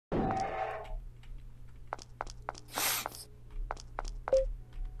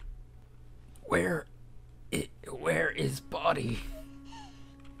Where is body?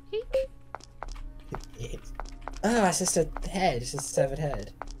 Oh, it's just a head. It's just a severed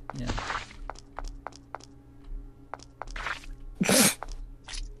head. Yeah.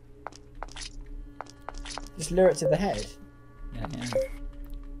 Just lure it to the head. Yeah.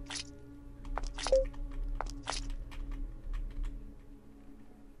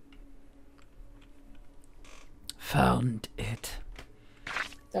 Found it.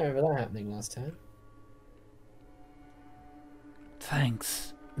 Don't remember that happening last time.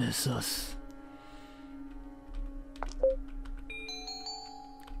 Thanks, Missus.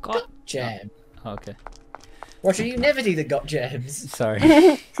 Got Gem. Oh, okay. Roger, you never do the got gems. Sorry.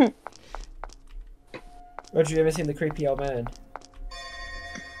 Roger, you ever seen the creepy old man?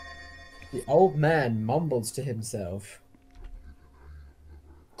 The old man mumbles to himself.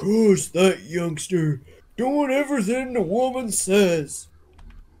 "'Cause that youngster doing everything the woman says.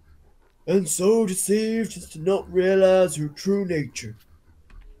 And so deceived as to not realize her true nature.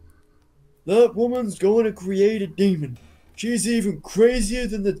 That woman's going to create a demon. She's even crazier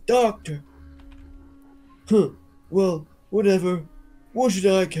than the doctor. Huh, well, whatever. What should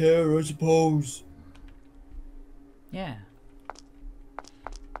I care, I suppose?" Yeah.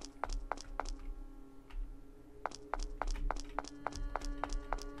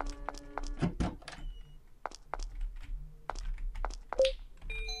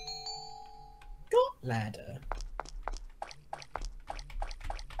 Got ladder.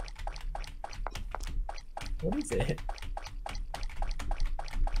 What is it?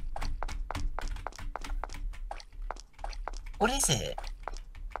 What is it?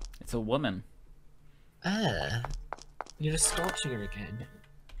 It's a woman. Ah, you're just scorching her again.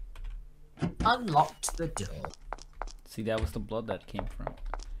 Unlocked the door. See, that was the blood that came from.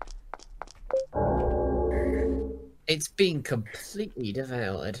 It's been completely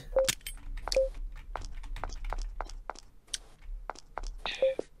devoured.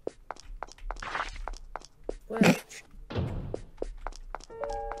 Which?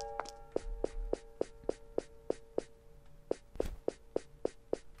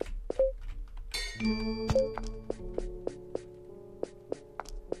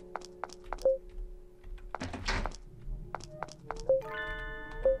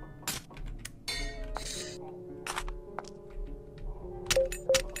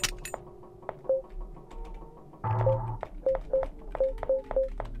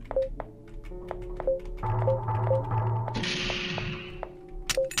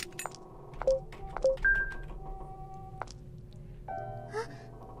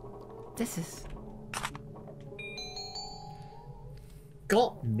 This is...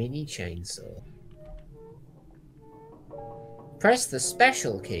 Got mini chainsaw. Press the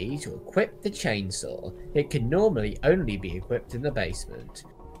special key to equip the chainsaw. It can normally only be equipped in the basement.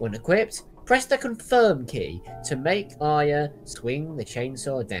 When equipped, press the confirm key to make Aya swing the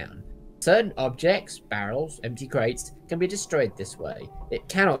chainsaw down. Certain objects, barrels, empty crates, can be destroyed this way. It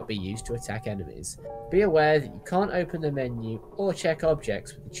cannot be used to attack enemies. Be aware that you can't open the menu or check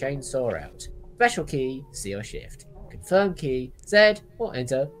objects with the chainsaw out. Special key, C or shift. Confirm key, Z or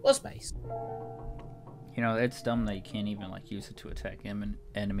enter or space. You know, it's dumb that you can't even, like, use it to attack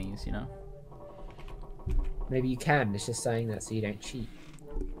enemies, you know? Maybe you can, it's just saying that so you don't cheat.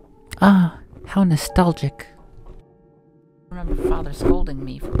 Ah, how nostalgic. I remember Father scolding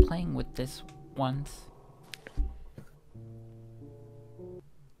me for playing with this once.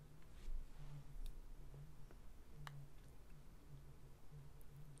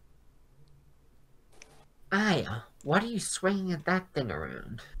 Aya, what are you swinging that thing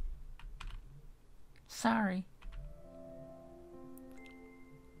around? Sorry.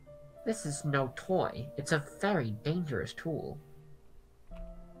 This is no toy. It's a very dangerous tool.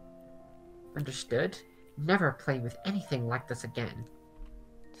 Understood? Never play with anything like this again.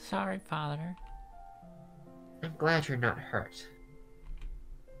 Sorry, Father. I'm glad you're not hurt.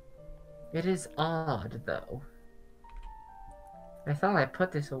 It is odd, though. I thought I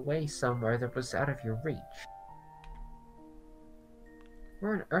put this away somewhere that was out of your reach.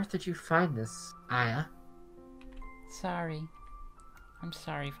 Where on earth did you find this, Aya? Sorry. I'm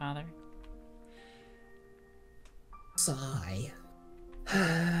sorry, Father. Sigh.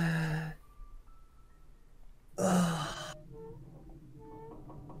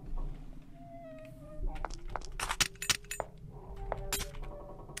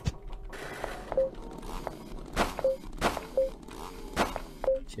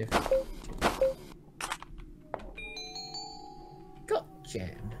 Shift. Got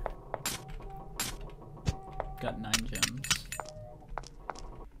gem. Got 9 gems.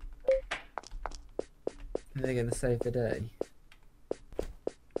 Are they gonna save the day?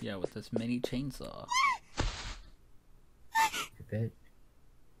 Yeah, with this mini chainsaw. A bit.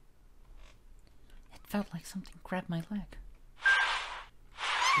 It felt like something grabbed my leg.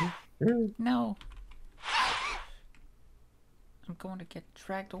 No. I'm going to get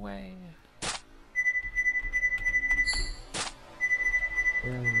dragged away.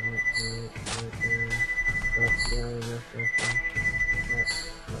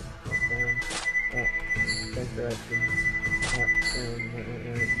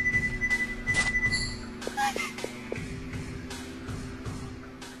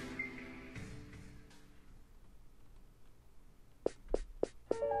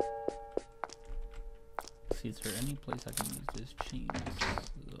 See, is there any place I can use this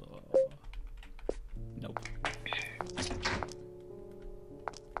chainsaw? Nope.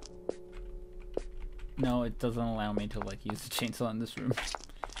 No, it doesn't allow me to like use the chainsaw in this room.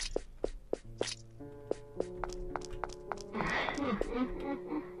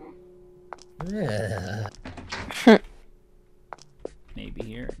 Yeah. Maybe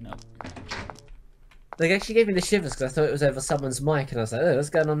here? Nope. Like, actually gave me the shivers because I thought it was over someone's mic, and I was like, oh,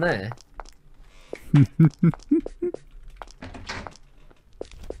 what's going on there?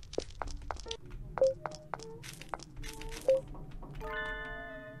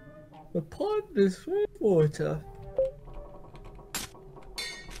 The pond is full of water.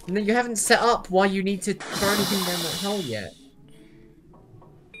 No, you haven't set up why you need to throw anything down that hole yet.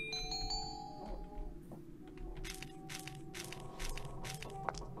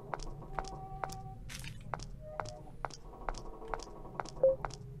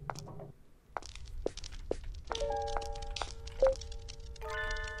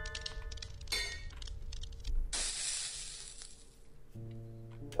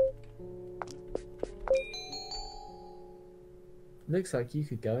 Looks like you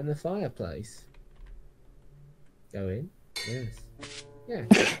could go in the fireplace. Go in? Yes. Yeah.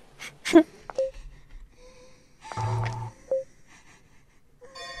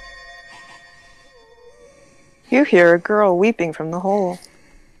 You hear a girl weeping from the hole.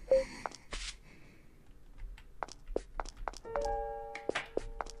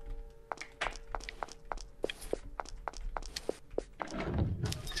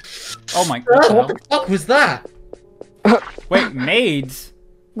 Oh my Oh, god. what the fuck was that? Wait, maids?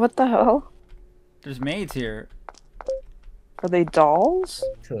 What the hell? There's maids here. Are they dolls?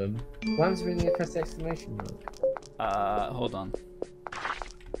 To him. Why was reading a press exclamation mark? Hold on.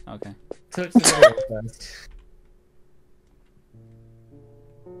 Okay. Took the video first.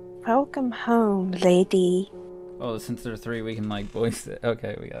 Welcome home, lady. Oh, since there are three, we can like voice it.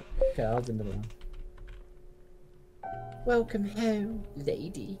 Okay, we got. Okay, I'll do another one. Welcome home,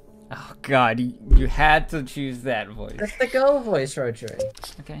 lady. Oh god, you had to choose that voice. That's the girl voice, Rodri.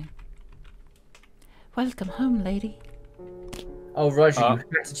 Okay. Welcome home, lady. Oh, Roger, you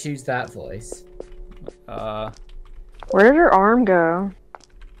had to choose that voice. Where did her arm go?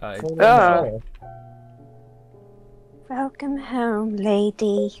 Fall on the floor. Welcome home,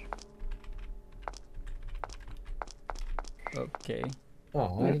 lady. Okay.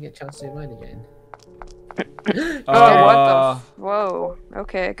 Oh, I didn't get a chance to do mine again. Oh, what the? Whoa.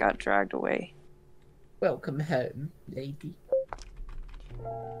 Okay, it got dragged away. Welcome home, lady.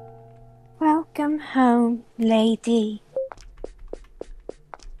 Welcome home, lady.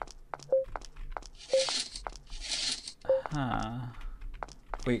 Huh.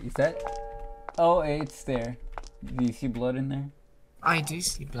 Wait, is that? Oh, it's there. Do you see blood in there? I do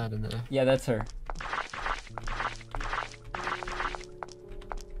see blood in there. Yeah, that's her.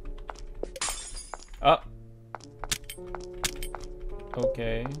 Oh.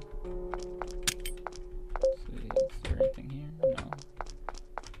 Okay. Let's see, is there anything here? No.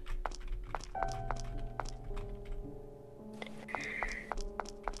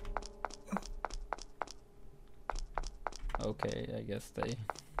 Okay, I guess they.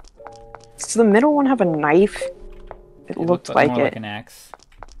 Does the middle one have a knife? It looked like more it. like an axe.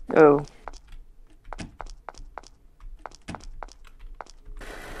 Oh.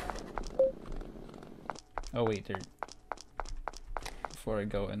 Oh wait, there. Before I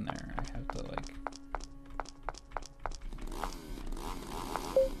go in there, I have to like.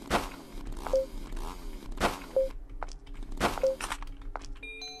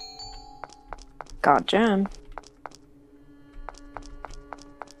 Got Jen.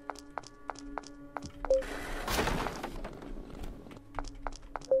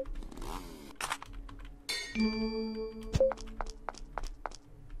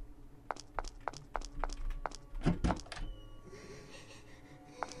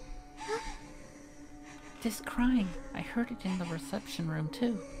 This crying, I heard it in the reception room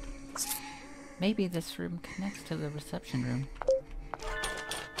too. Maybe this room connects to the reception room.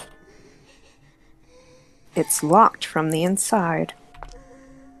 It's locked from the inside.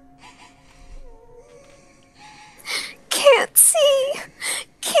 Can't see!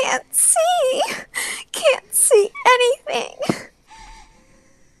 Can't see! Can't see anything!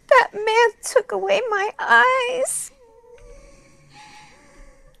 That man took away my eyes!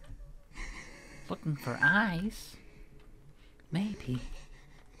 Looking for eyes? Maybe.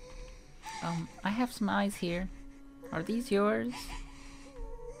 I have some eyes here. Are these yours?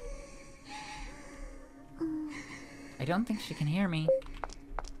 I don't think she can hear me.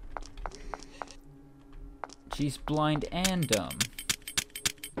 She's blind and dumb.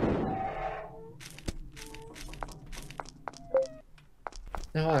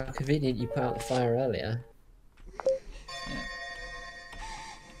 Oh, how convenient you put out the fire earlier. Yeah.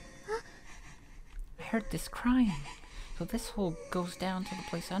 I heard this crying. So this hole goes down to the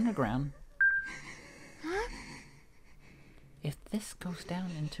place underground. If this goes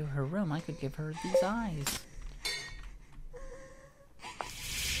down into her room, I could give her these eyes.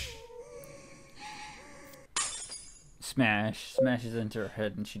 Smashes into her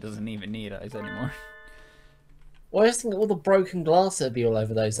head and she doesn't even need eyes anymore. Well, I just think all the broken glass would be all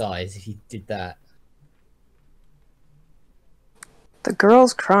over those eyes if you did that. The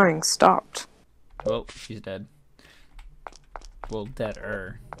girl's crying stopped. Well, she's dead. Well,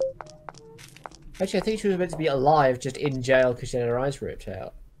 dead-er. Actually, I think she was meant to be alive, just in jail because she had her eyes ripped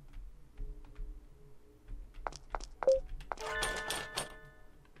out.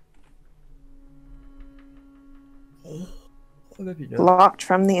 Oh, maybe not. Locked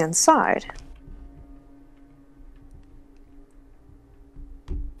from the inside.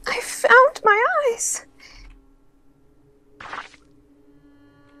 I found my eyes!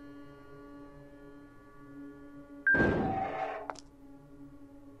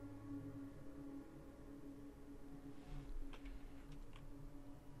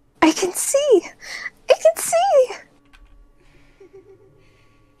 I can see! I can see!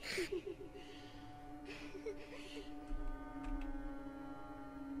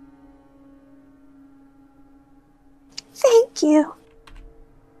 Thank you.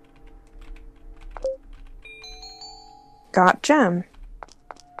 Got gem.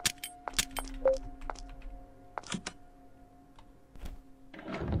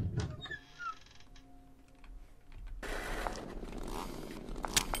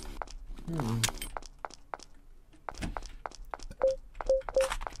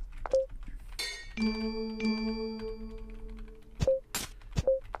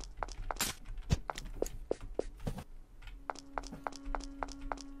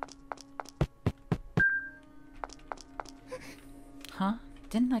 Huh?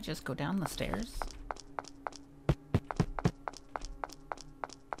 Didn't I just go down the stairs?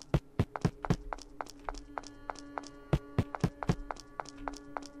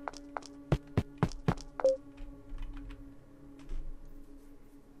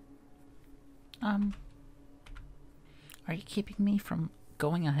 Are you keeping me from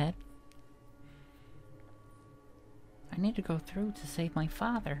going ahead? I need to go through to save my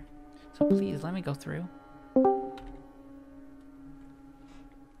father. So please, let me go through.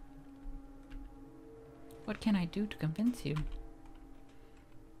 What can I do to convince you?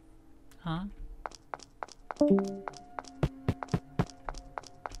 Huh?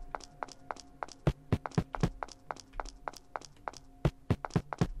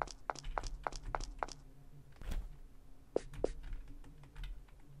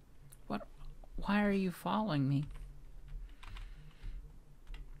 What? Why are you following me?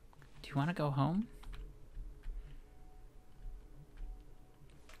 Do you want to go home?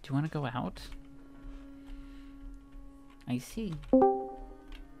 Do you want to go out? I see.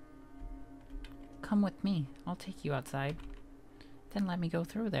 Come with me. I'll take you outside. Then let me go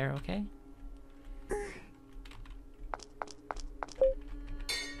through there, okay?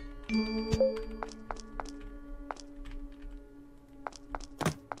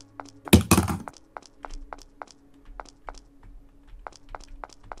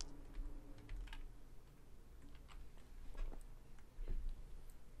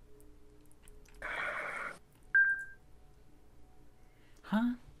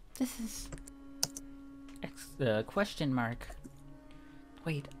 Huh? This is... question mark.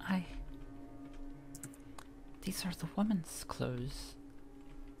 Wait, These are the woman's clothes.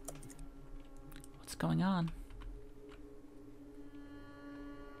 What's going on?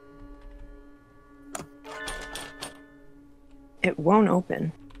 It won't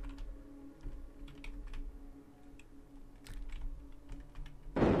open.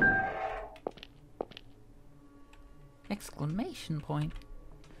 Exclamation point.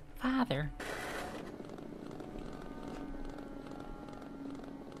 Father.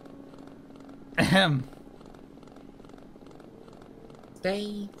 Ahem.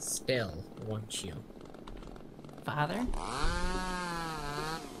 Stay still, won't you? Father?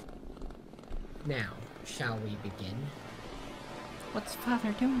 Now, shall we begin? What's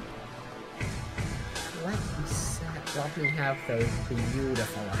Father doing? Let me have those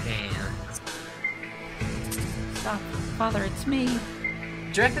beautiful hands. Stop. Father, it's me.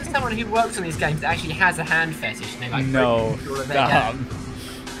 Do you reckon someone who works on these games actually has a hand fetish and they like No, all of their stop. hands?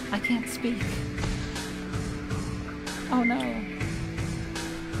 I can't speak. Oh no.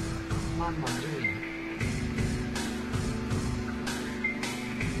 Mamma mia.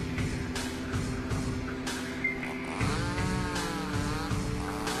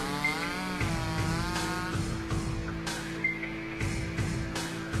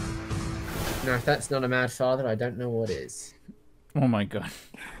 Now, if that's not a mad father, I don't know what is. Oh my god.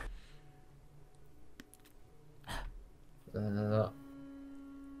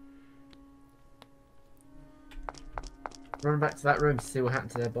 Run back to that room to see what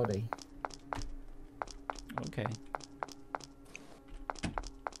happened to their body. Okay.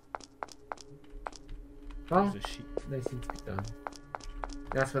 Oh, There's a sheep. they seem to be done.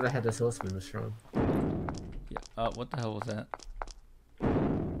 That's where the headless horseman was from. Yeah. What the hell was that?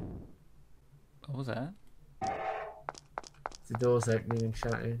 What was that? The door's opening and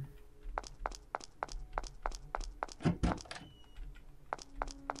shutting.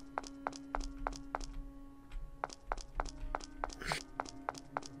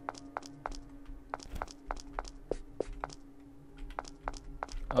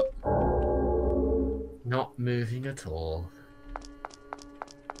 Not moving at all.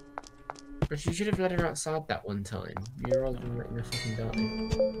 But you should have let her outside that one time. You're rather than letting her fucking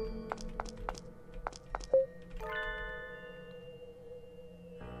die.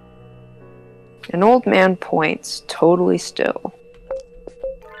 An old man points, totally still.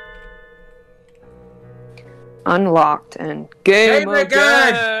 Unlocked and game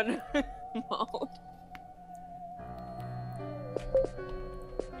again! Mode.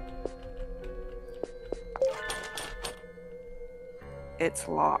 It's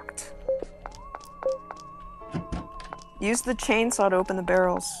locked. Use the chainsaw to open the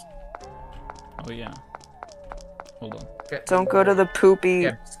barrels. Oh yeah. Hold on. Don't go to the poopy.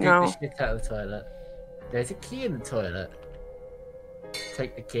 Yeah, scoop No. the shit out of the toilet. There's a key in the toilet.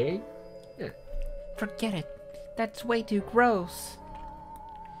 Take the key. Forget it. That's way too gross.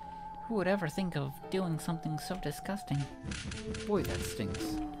 Who would ever think of doing something so disgusting? Boy, that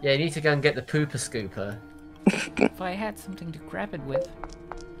stinks. Yeah, you need to go and get the pooper scooper. If I had something to grab it with.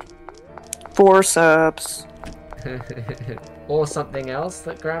 Forceps. Or something else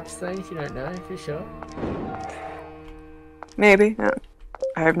that grabs things, you don't know for sure. Maybe. Yeah.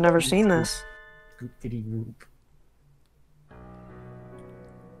 I've never seen this. Goopity whoop.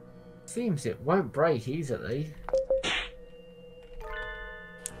 Seems it won't break easily.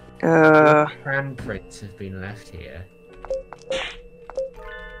 Handprints have been left here.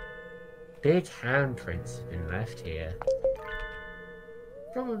 Big handprints have been left here.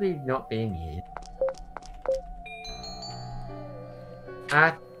 Probably not being used.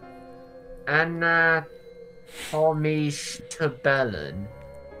 Anna Tomish Tabellin.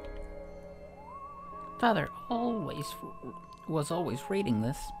 Father was always reading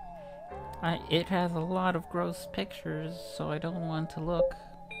this. It has a lot of gross pictures, so I don't want to look.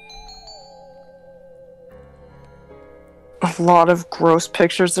 A lot of gross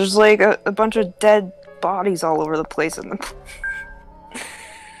pictures. There's like a bunch of dead bodies all over the place in the.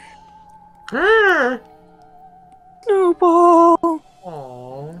 Ah! Snowball!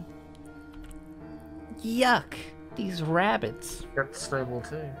 Aww. Yuck! These rabbits. Got the snowball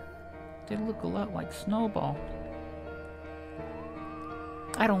too. They look a lot like Snowball.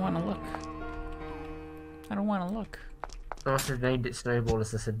 I don't want to look. I don't want to look. I must have named it Snowball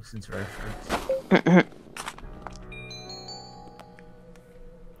as a Simpsons reference.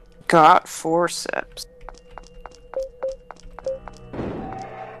 Got forceps.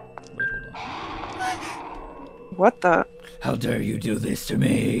 Wait, hold on. What the? How dare you do this to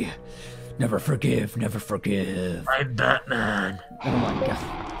me? Never forgive, never forgive. I'm Batman. Oh my god.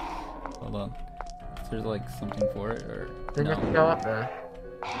 Hold on. Is there like something for it or Then you have to no? go up there.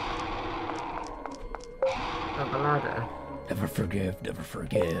 Up the ladder. Never forgive, never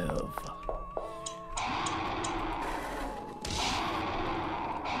forgive.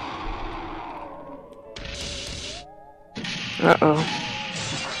 Uh-oh.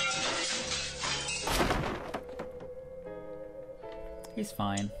 He's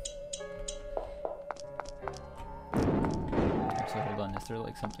fine. Actually, hold on. Is there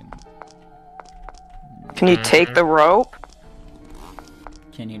like something? Can you take the rope?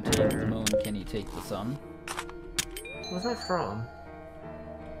 Can you take the moon? Can you take the sun? What's that from?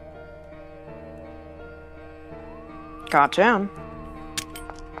 Gotcha.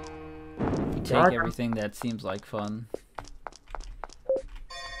 You take everything that seems like fun.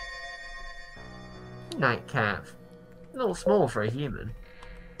 Nightcap. A little small for a human.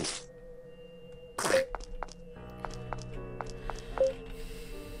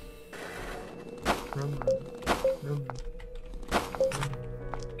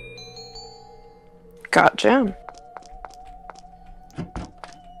 Gotcha.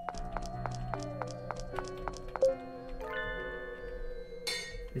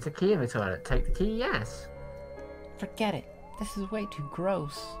 There's a key in the toilet. Take the key, yes. Forget it. This is way too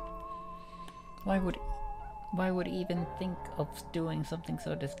gross. Why would even think of doing something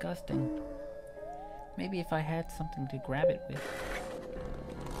so disgusting? Maybe if I had something to grab it with.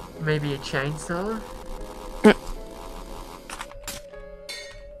 Maybe a chainsaw?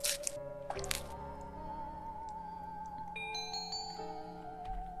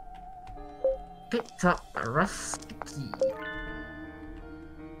 Picked up a rusty key.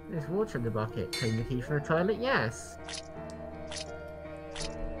 There's water in the bucket. Clean the key from the toilet, yes.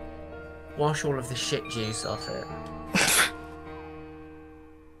 Wash all of the shit juice off it.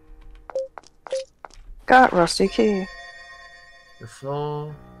 Got rusty key. The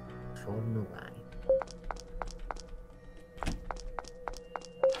floor falling away.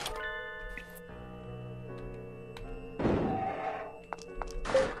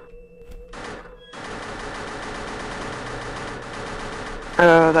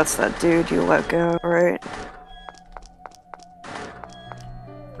 Oh, that's that dude you let go, right?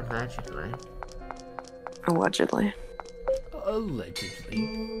 Allegedly. Allegedly.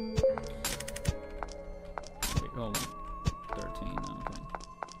 Allegedly. Wait, hold on. 13, okay.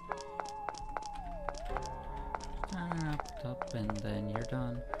 Up, and then you're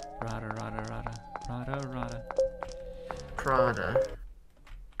done. Rada, rada, rada, rada, rada. Prada.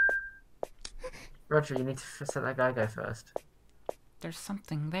 Roger, you need to let that guy go first. There's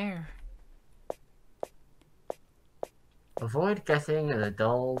something there. Avoid getting in the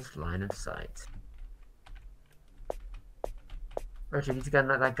doll's line of sight. Roger, you need to go and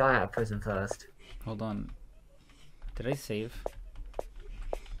let that guy out of prison first. Hold on. Did I save?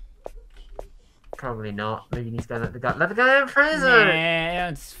 Probably not. Maybe you need to go and let the guy out of prison! Yeah,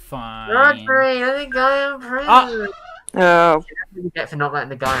 it's fine. Roger, let the guy out of prison! Oh, What do you get for not letting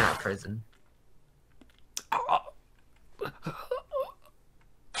the guy out of prison?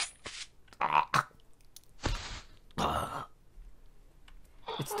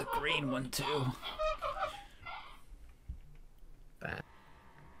 It's the green one too. Bad.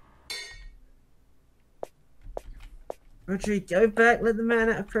 Roger, go back, let the man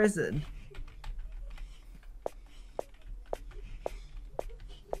out of prison.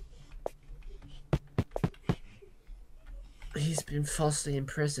 He's been falsely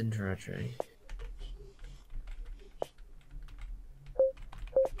imprisoned, Roger.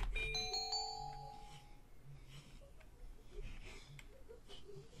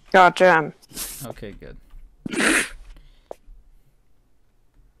 gotcha. Okay, good.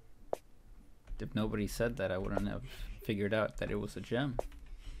 If nobody said that, I wouldn't have figured out that it was a gem.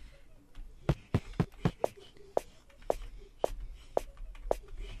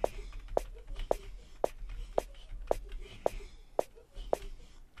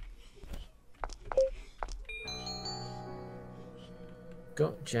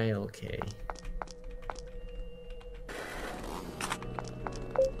 Got jail key.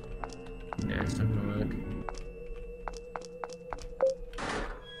 Yeah, it's not gonna work.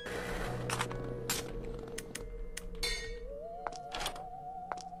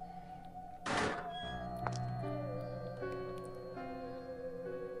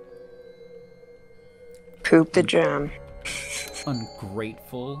 Poop the gem.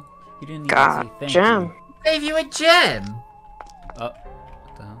 Ungrateful. You didn't even God, say thank gem. you. Gave you a gem! What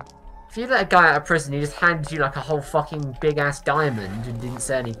the hell? If you let a guy out of prison, he just handed you like a whole fucking big ass diamond and didn't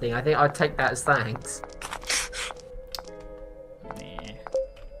say anything, I think I'd take that as thanks. Nah.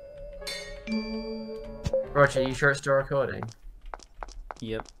 Roger, you sure it's still recording?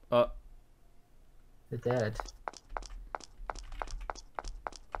 Yep. They're dead.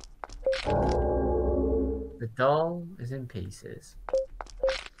 The doll is in pieces.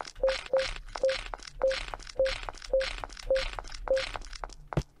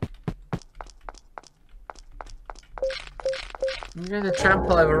 I'm going to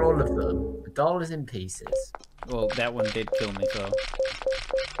trample over all of them. The doll is in pieces. Well, that one did kill me, so.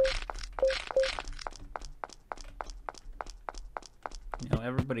 You know,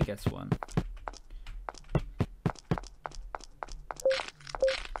 everybody gets one.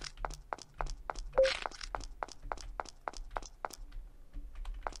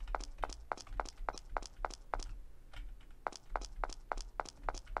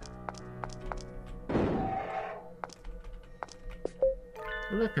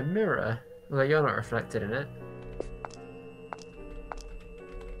 Look, a mirror. Although you're not reflected in it.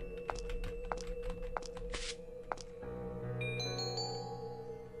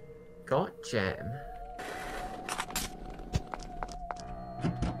 Got gem.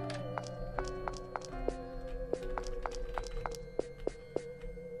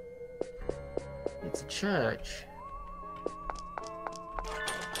 It's a church.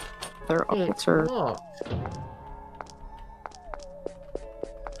 Their It's altar. locked.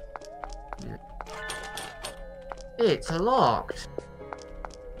 It's locked.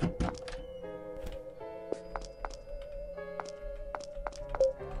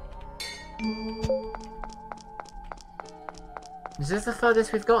 Is this the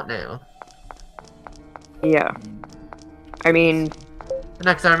furthest we've got now? Yeah. I mean,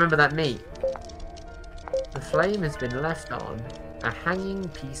 No, because I remember that meat. The flame has been left on a hanging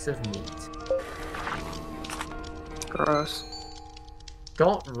piece of meat. gross.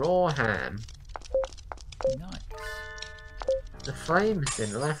 Got raw ham. Nice. The flame has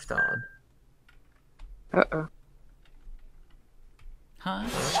been left on. Uh-oh.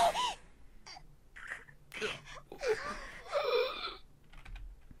 Huh?